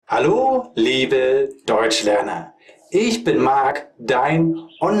Hallo, liebe Deutschlerner! Ich bin Marc, dein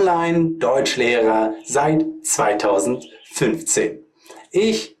Online-Deutschlehrer seit 2015.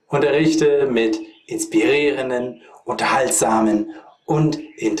 Ich unterrichte mit inspirierenden, unterhaltsamen und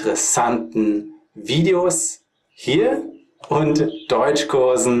interessanten Videos hier und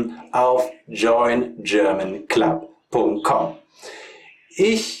Deutschkursen auf joingermanclub.com.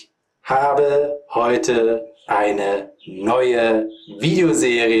 Ich habe heute eine neue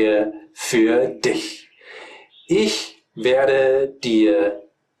Videoserie für dich. Ich werde dir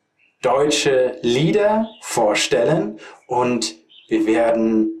deutsche Lieder vorstellen und wir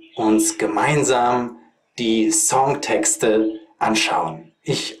werden uns gemeinsam die Songtexte anschauen.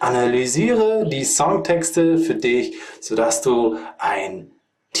 Ich analysiere die Songtexte für dich, sodass du ein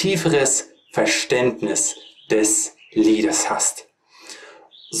tieferes Verständnis des Liedes hast.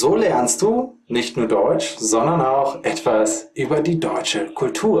 So lernst du nicht nur Deutsch, sondern auch etwas über die deutsche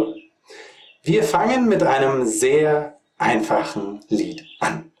Kultur. Wir fangen mit einem sehr einfachen Lied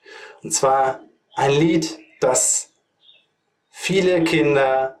an. Und zwar ein Lied, das viele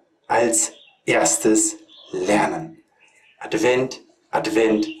Kinder als erstes lernen. Advent,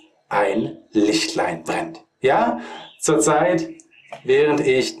 Advent, ein Lichtlein brennt. Ja, zurzeit, während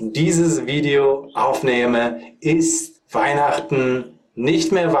ich dieses Video aufnehme, ist Weihnachten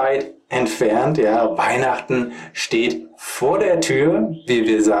nicht mehr weit entfernt. Ja, Weihnachten steht vor der Tür, wie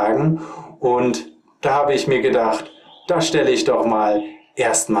wir sagen. Und da habe ich mir gedacht, da stelle ich doch mal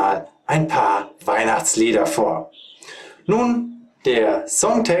erstmal ein paar Weihnachtslieder vor. Nun, der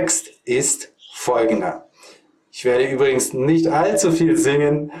Songtext ist folgender. Ich werde übrigens nicht allzu viel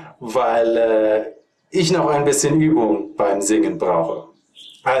singen, weil ich noch ein bisschen Übung beim Singen brauche.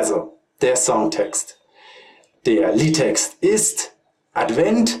 Also, der Songtext. Der Liedtext ist: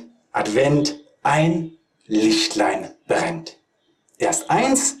 Advent, Advent, ein Lichtlein brennt. Erst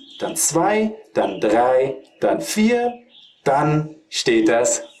 1, dann 2, dann 3, dann 4, dann steht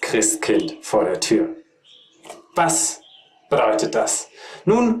das Christkind vor der Tür. Was bedeutet das?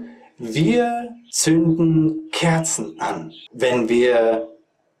 Nun, wir zünden Kerzen an, wenn wir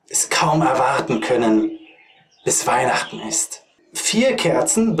es kaum erwarten können, bis Weihnachten ist. 4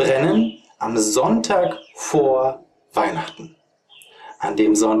 Kerzen brennen am Sonntag vor Weihnachten. An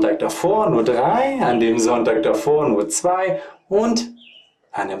dem Sonntag davor nur 3, an dem Sonntag davor nur 2 und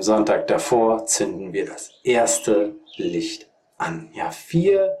an dem Sonntag davor zünden wir das erste Licht an. Ja,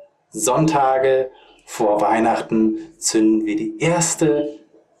 4 Sonntage vor Weihnachten zünden wir die erste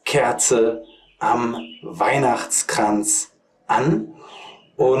Kerze am Weihnachtskranz an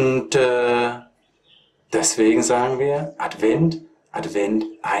und deswegen sagen wir Advent, Advent,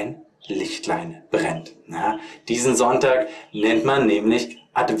 ein Lichtlein brennt. Ja, diesen Sonntag nennt man nämlich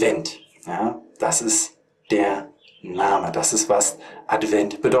Advent. Ja, das ist der Name. Das ist, was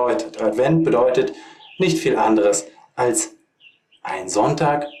Advent bedeutet. Advent bedeutet nicht viel anderes als ein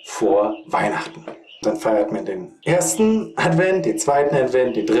Sonntag vor Weihnachten. Dann feiert man den ersten Advent, den zweiten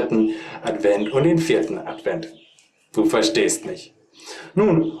Advent, den dritten Advent und den vierten Advent. Du verstehst mich.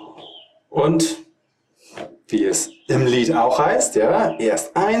 Nun, und wie es im Lied auch heißt, ja,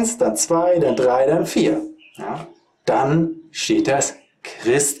 erst 1, dann 2, dann 3, dann 4. Ja, dann steht das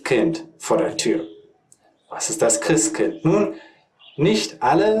Christkind vor der Tür. Was ist das Christkind? Nun, nicht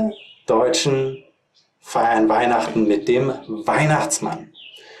alle Deutschen feiern Weihnachten mit dem Weihnachtsmann.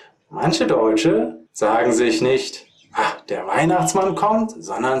 Manche Deutsche sagen sich nicht, der Weihnachtsmann kommt,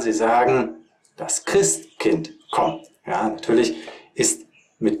 sondern sie sagen, das Christkind kommt. Ja, natürlich ist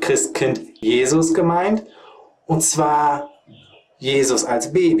mit Christkind Jesus gemeint. Und zwar Jesus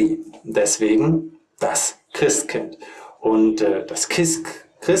als Baby. Deswegen das Christkind. Und das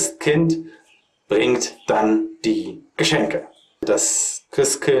Christkind bringt dann die Geschenke. Das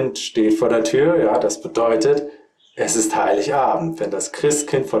Christkind steht vor der Tür. Ja, das bedeutet, es ist Heiligabend. Wenn das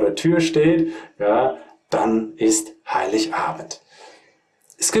Christkind vor der Tür steht, ja, dann ist Heiligabend.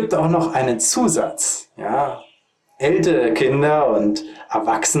 Es gibt auch noch einen Zusatz. Ja, ältere Kinder und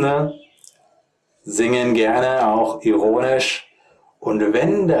Erwachsene singen gerne auch ironisch. Und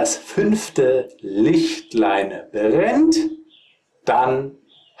wenn das 5. Lichtlein brennt, dann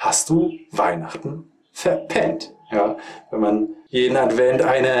hast du Weihnachten verpennt. Ja, wenn man jeden Advent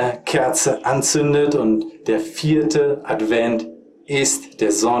eine Kerze anzündet und der 4. Advent ist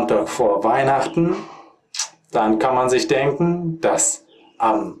der Sonntag vor Weihnachten, dann kann man sich denken, dass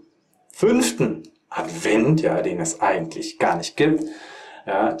am 5. Advent, ja, den es eigentlich gar nicht gibt,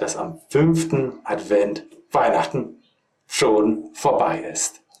 ja, dass am 5. Advent Weihnachten schon vorbei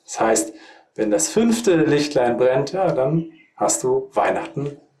ist. Das heißt, wenn das 5. Lichtlein brennt, ja, dann hast du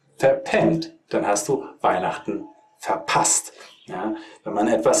Weihnachten verpennt. Dann hast du Weihnachten verpasst. Ja, wenn man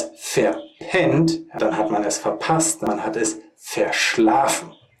etwas verpennt, dann hat man es verpasst, man hat es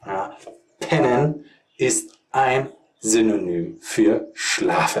verschlafen. Ja, pennen ist ein Synonym für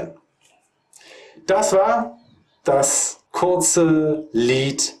schlafen. Das war das kurze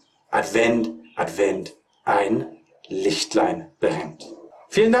Lied Advent, Advent, ein Lichtlein brennt.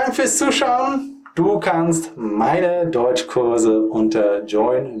 Vielen Dank fürs Zuschauen. Du kannst meine Deutschkurse unter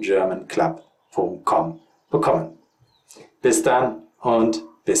joingermanclub.com bekommen. Bis dann und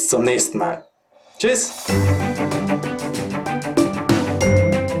bis zum nächsten Mal. Tschüss!